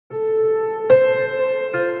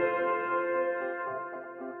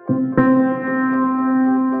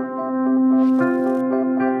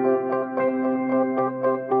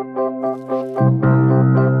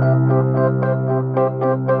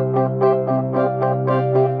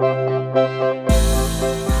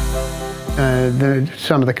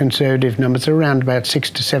some of the conservative numbers are around about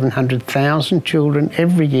 600,000 to 700,000 children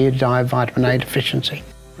every year die of vitamin A deficiency.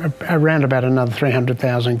 Around about another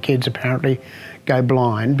 300,000 kids apparently go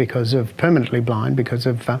blind permanently blind because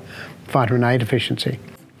of vitamin A deficiency.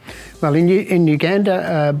 Well, in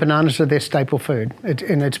Uganda, bananas are their staple food,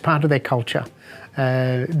 and it's part of their culture.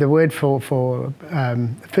 The word for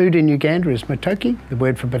food in Uganda is matoke. The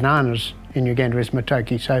word for bananas in Uganda is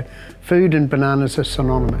matoke. So food and bananas are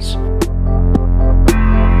synonymous.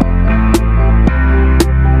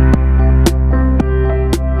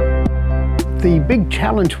 The big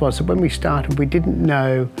challenge was that when we started, we didn't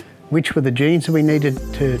know which were the genes that we needed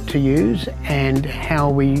to use and how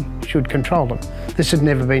we should control them. This had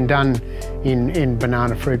never been done in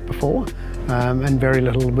banana fruit before, and very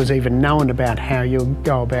little was even known about how you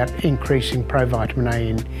go about increasing provitamin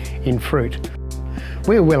A in fruit.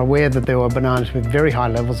 We were well aware that there were bananas with very high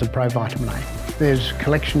levels of provitamin A. There's a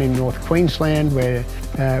collection in North Queensland where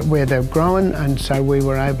they're grown, and so we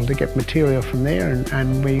were able to get material from there,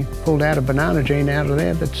 and we pulled out a banana gene out of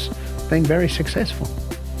there that's been very successful.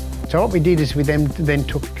 So what we did is we then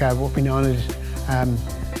took what we know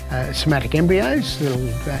as somatic embryos, little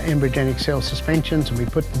embryogenic cell suspensions, and we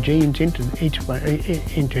put the genes into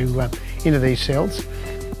these cells,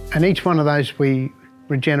 and each one of those we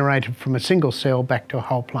regenerated from a single cell back to a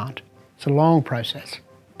whole plant. It's a long process.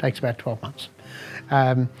 It takes about 12 months,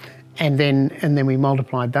 and then we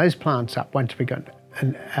multiplied those plants up once we got,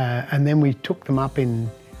 and then we took them up in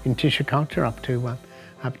tissue culture up to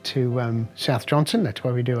South Johnson. That's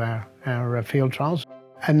where we do our field trials.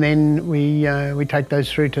 And then we take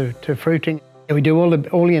those through to fruiting. We do all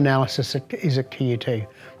the analysis is at QUT,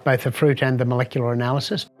 both the fruit and the molecular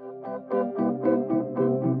analysis.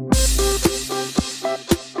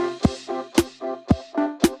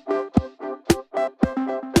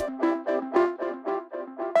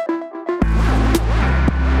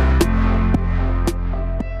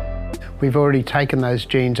 We've already taken those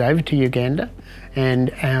genes over to Uganda,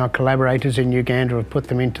 and our collaborators in Uganda have put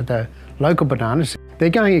them into the local bananas.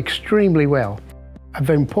 They're going extremely well. A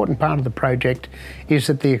very important part of the project is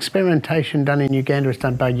that the experimentation done in Uganda is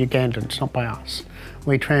done by Ugandans, not by us.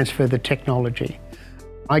 We transfer the technology.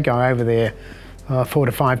 I go over there 4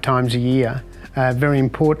 to 5 times a year. Very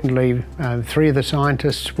importantly, 3 of the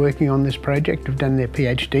scientists working on this project have done their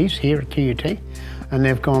PhDs here at QUT, and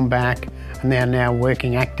they've gone back and they're now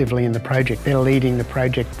working actively in the project. They're leading the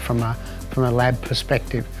project from a lab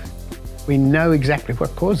perspective. We know exactly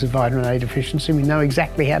what causes vitamin A deficiency. We know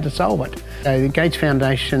exactly how to solve it. So the Gates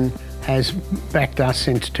Foundation has backed us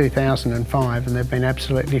since 2005, and they've been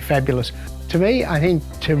absolutely fabulous. To me, I think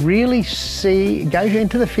to really go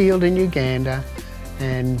into the field in Uganda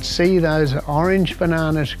and see those orange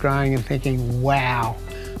bananas growing and thinking, wow,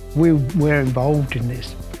 we're involved in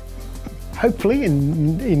this. Hopefully,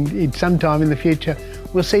 in some time in the future,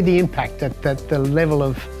 we'll see the impact that the level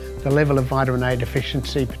of vitamin A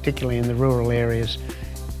deficiency, particularly in the rural areas,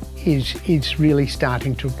 is really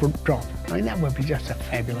starting to drop. I mean, that would be just a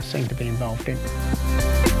fabulous thing to be involved in.